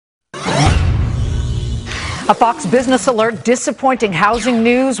A Fox Business Alert, disappointing housing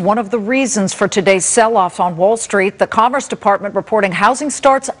news. One of the reasons for today's sell-off on Wall Street. The Commerce Department reporting housing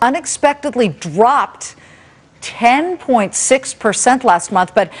starts unexpectedly dropped 10.6% last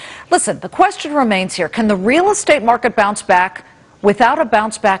month. But listen, the question remains here. Can the real estate market bounce back without a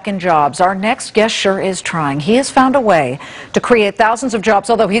bounce back in jobs? Our next guest sure is trying. He has found a way to create thousands of jobs,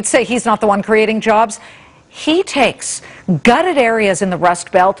 although he'd say he's not the one creating jobs. He takes gutted areas in the Rust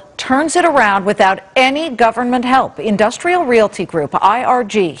Belt, turns it around without any government help. Industrial Realty Group,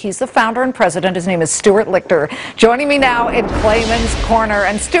 IRG. He's the founder and president. His name is Stu Lichter. Joining me now in Claman's Corner.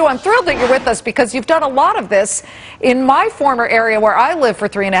 And Stu, I'm thrilled that you're with us because you've done a lot of this in my former area where I lived for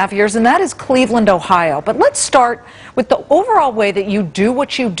 3.5 years, and that is Cleveland, Ohio. But let's start with the overall way that you do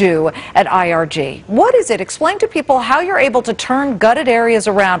what you do at IRG. What is it? Explain to people how you're able to turn gutted areas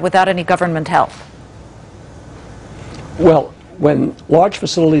around without any government help. Well, when large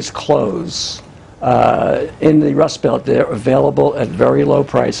facilities close in the Rust Belt, they're available at very low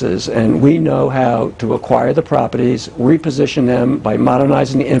prices, and we know how to acquire the properties, reposition them by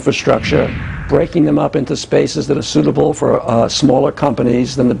modernizing the infrastructure, breaking them up into spaces that are suitable for smaller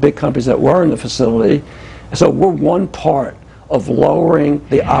companies than the big companies that were in the facility. So we're one part of lowering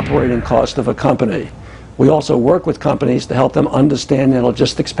the operating cost of a company. We also work with companies to help them understand their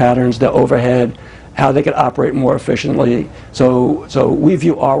logistics patterns, their overhead, how they could operate more efficiently. So we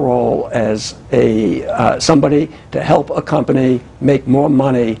view our role as somebody to help a company make more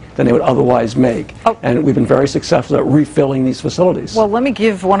money than they would otherwise make. Oh. And we've been very successful at refilling these facilities. Well, let me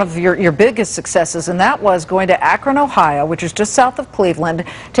give one of your biggest successes, and that was going to Akron, Ohio, which is just south of Cleveland,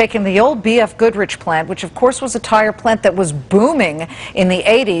 taking the old B.F. Goodrich plant, which of course was a tire plant that was booming in the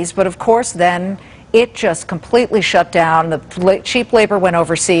 80s, but of course then it just completely shut down. The cheap labor went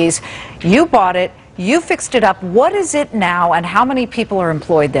overseas. You bought it. You fixed it up. What is it now, and how many people are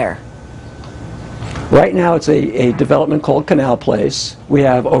employed there? Right now, it's a development called Canal Place. We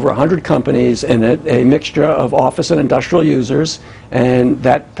have over 100 companies in it, a mixture of office and industrial users, and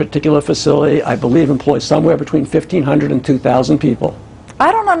that particular facility, I believe, employs somewhere between 1,500 and 2,000 people.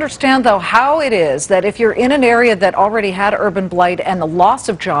 I don't understand, though, how it is that if you're in an area that already had urban blight and the loss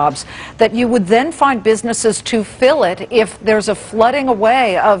of jobs, that you would then find businesses to fill it if there's a flooding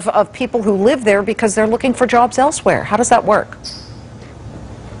away of people who live there because they're looking for jobs elsewhere. How does that work?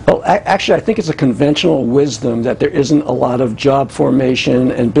 Well, actually, I think it's a conventional wisdom that there isn't a lot of job formation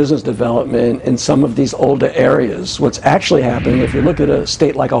and business development in some of these older areas. What's actually happening, if you look at a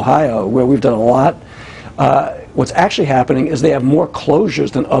state like Ohio, where we've done a lot, what's actually happening is they have more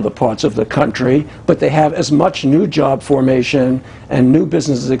closures than other parts of the country, but they have as much new job formation and new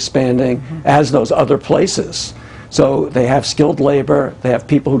businesses expanding as those other places. So they have skilled labor, they have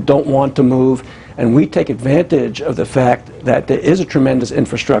people who don't want to move, and we take advantage of the fact that there is a tremendous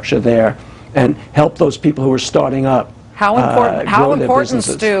infrastructure there and help those people who are starting up. How important,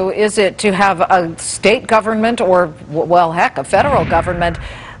 Stu, is it to have a state government or, well, heck, a federal government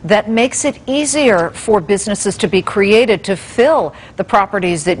that makes it easier for businesses to be created to fill the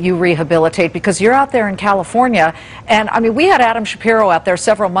properties that you rehabilitate? Because you're out there in California, and I mean, we had Adam Shapiro out there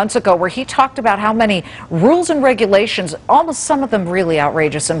several months ago where he talked about how many rules and regulations, almost some of them really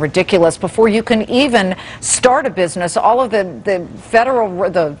outrageous and ridiculous, before you can even start a business. All of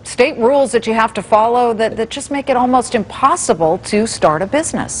the state rules that you have to follow that just make it almost impossible to start a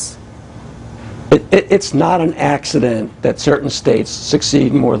business. It's not an accident that certain states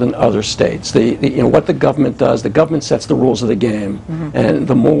succeed more than other states. What the government does, the government sets the rules of the game, and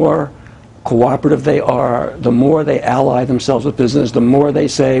the more cooperative they are, the more they ally themselves with business, the more they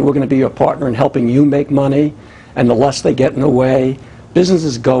say, we're going to be your partner in helping you make money, and the less they get in the way.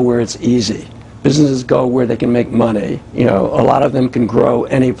 Businesses go where it's easy. Businesses go where they can make money. A lot of them can grow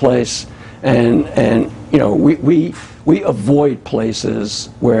any place, and we avoid places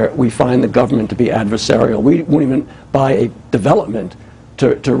where we find the government to be adversarial. We won't even buy a development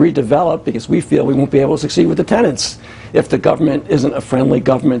to redevelop because we feel we won't be able to succeed with the tenants if the government isn't a friendly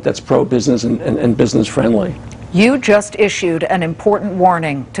government that's pro-business and business-friendly. You just issued an important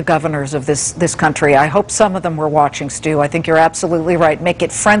warning to governors of this country. I hope some of them were watching, Stu. I think you're absolutely right. Make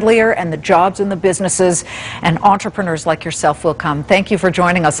it friendlier, and the jobs and the businesses and entrepreneurs like yourself will come. Thank you for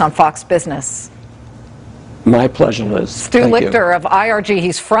joining us on Fox Business. My pleasure, Liz. Stu Lichter of IRG.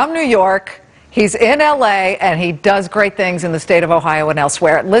 He's from New York, he's in L.A., and he does great things in the state of Ohio and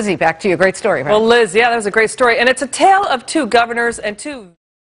elsewhere. Lizzie, back to you. Great story, right? Well, Liz, yeah, that was a great story. And it's a tale of two governors and two...